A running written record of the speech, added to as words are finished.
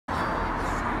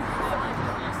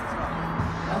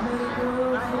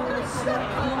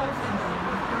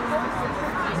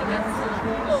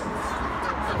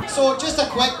So just a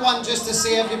quick one just to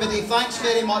say everybody, thanks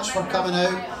very much for coming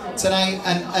out tonight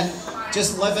and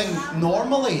just living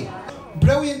normally.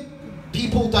 Brilliant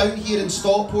people down here in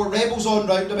Stockport. Rebels on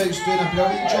Roundabouts doing a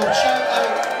brilliant job. Shout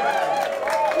out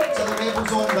to the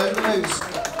Rebels on Roundabouts.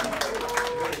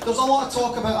 There's a lot of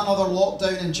talk about another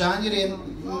lockdown in January,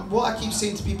 and what I keep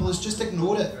saying to people is just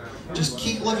ignore it. Just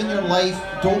keep living your life,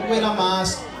 don't wear a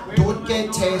mask, don't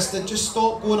get tested, just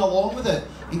stop going along with it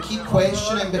and keep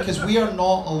questioning, because we are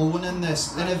not alone in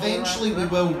this, and eventually we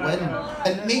will win.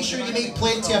 And make sure you make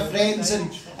plenty of friends,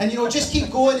 and you know, just keep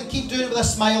going and keep doing it with a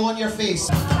smile on your face.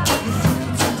 Do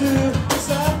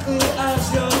exactly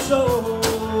as you're told.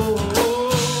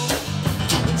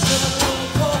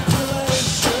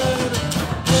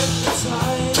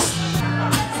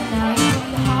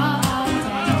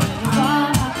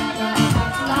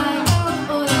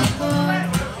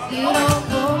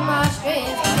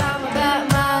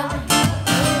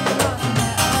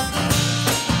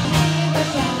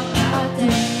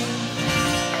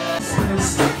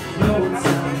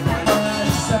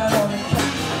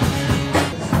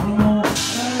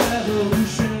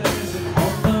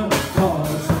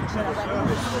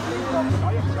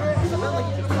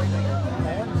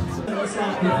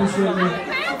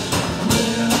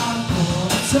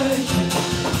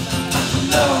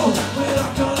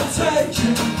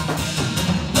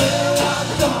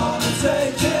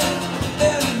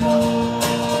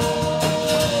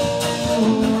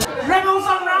 Rebels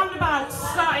on Roundabouts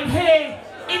starting here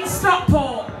in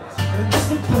Stockport.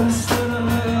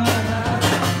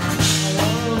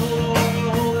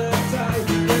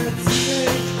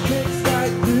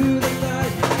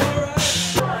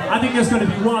 I think there's going to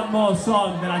be one more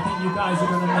song that I think you guys are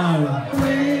going to know.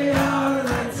 We are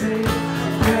the team,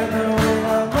 together we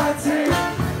are my team.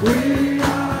 We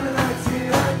are the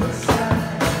 98%.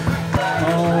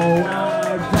 Oh,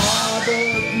 I'd rather be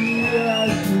a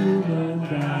human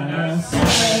than a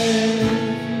slave.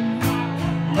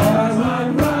 I'd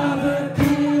rather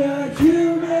be a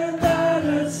human than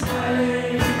a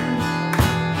slave.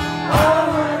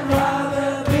 I'd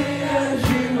rather be a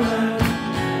human.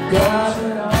 God,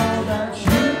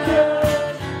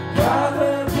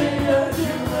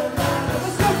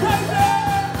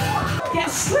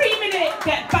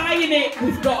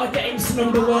 we've got to get him to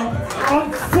 #1.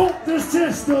 Unfuck the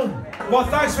system! Well,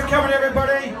 thanks for coming,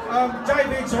 everybody.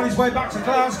 David's on his way back to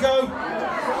Glasgow.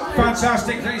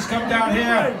 Fantastic that he's come down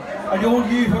here, and all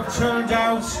you who have turned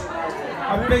out.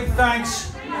 A big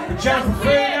thanks to Jennifer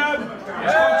Freedom. It's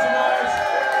come tonight.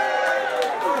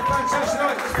 What a fantastic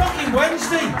night. It's fucking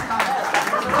Wednesday.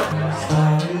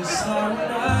 Sorry, sorry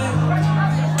night.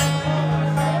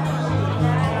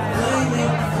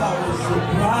 Flaming flowers, the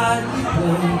brightly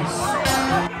blaze.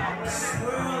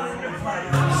 Swirling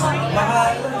clouds,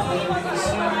 violet haze,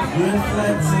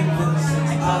 reflecting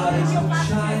Vincent's eyes of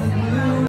shining blue.